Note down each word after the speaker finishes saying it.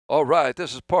All right,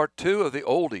 this is part 2 of the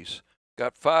oldies.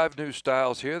 Got 5 new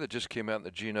styles here that just came out in the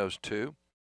Genos 2.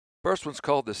 First one's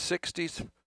called the 60s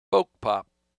Folk Pop.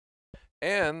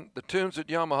 And the tunes that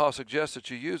Yamaha suggests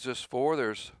that you use this for,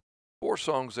 there's 4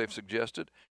 songs they've suggested.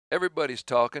 Everybody's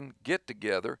Talking, Get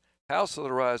Together, House of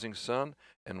the Rising Sun,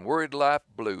 and Worried Life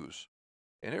Blues.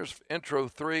 And here's intro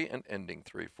 3 and ending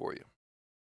 3 for you.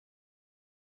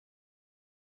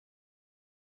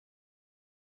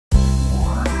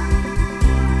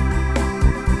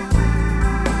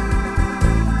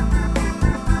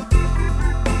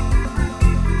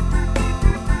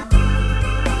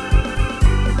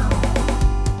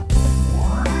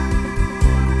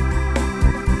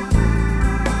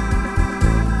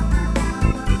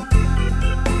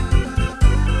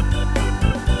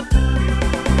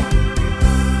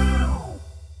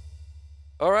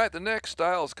 All right, the next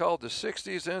style is called the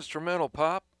 60s Instrumental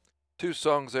Pop. 2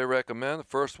 songs they recommend. The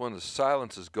first one is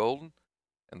Silence is Golden,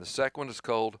 and the second one is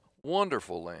called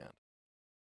Wonderful Land.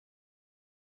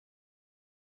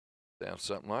 Sounds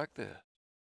something like this.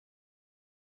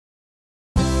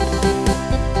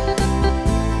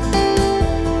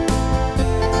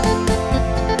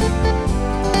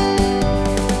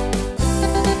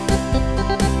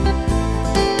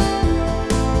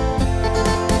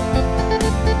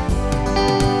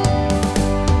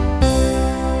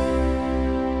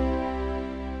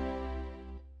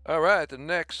 All right, the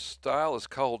next style is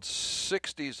called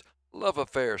 60s Love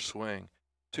Affair Swing.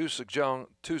 2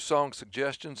 song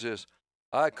suggestions is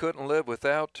I Couldn't Live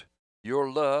Without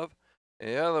Your Love,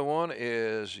 and the other one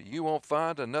is You Won't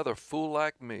Find Another Fool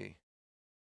Like Me.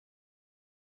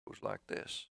 Goes like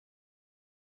this.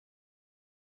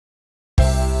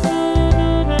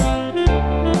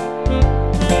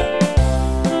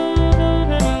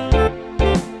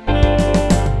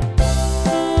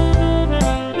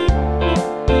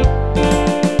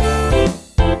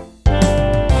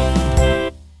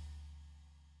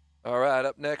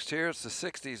 Up next here is the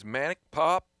 60s Manic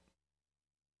Pop.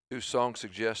 2 song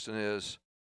suggestion is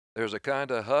There's a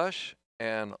Kind of Hush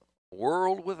and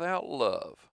World Without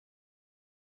Love.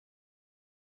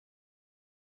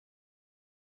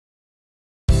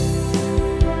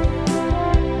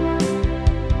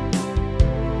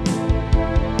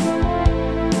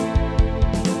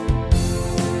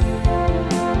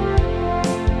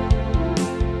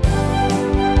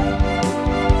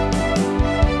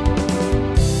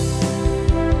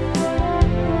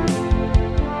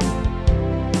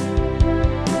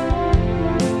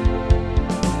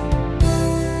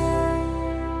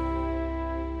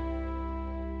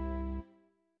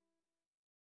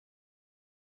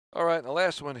 All right, and the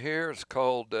last one here is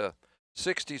called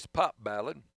 60s Pop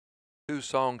Ballad. 2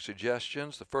 song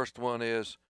suggestions. The first one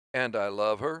is And I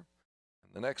Love Her.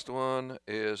 And the next one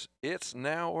is It's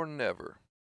Now or Never.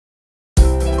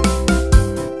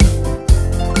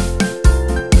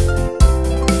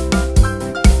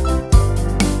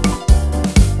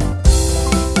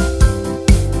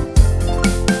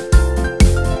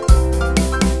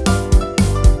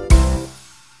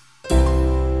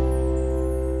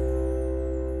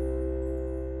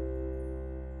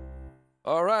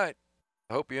 All right.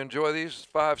 I hope you enjoy these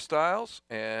 5 styles,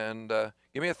 and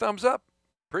give me a thumbs up.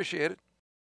 Appreciate it.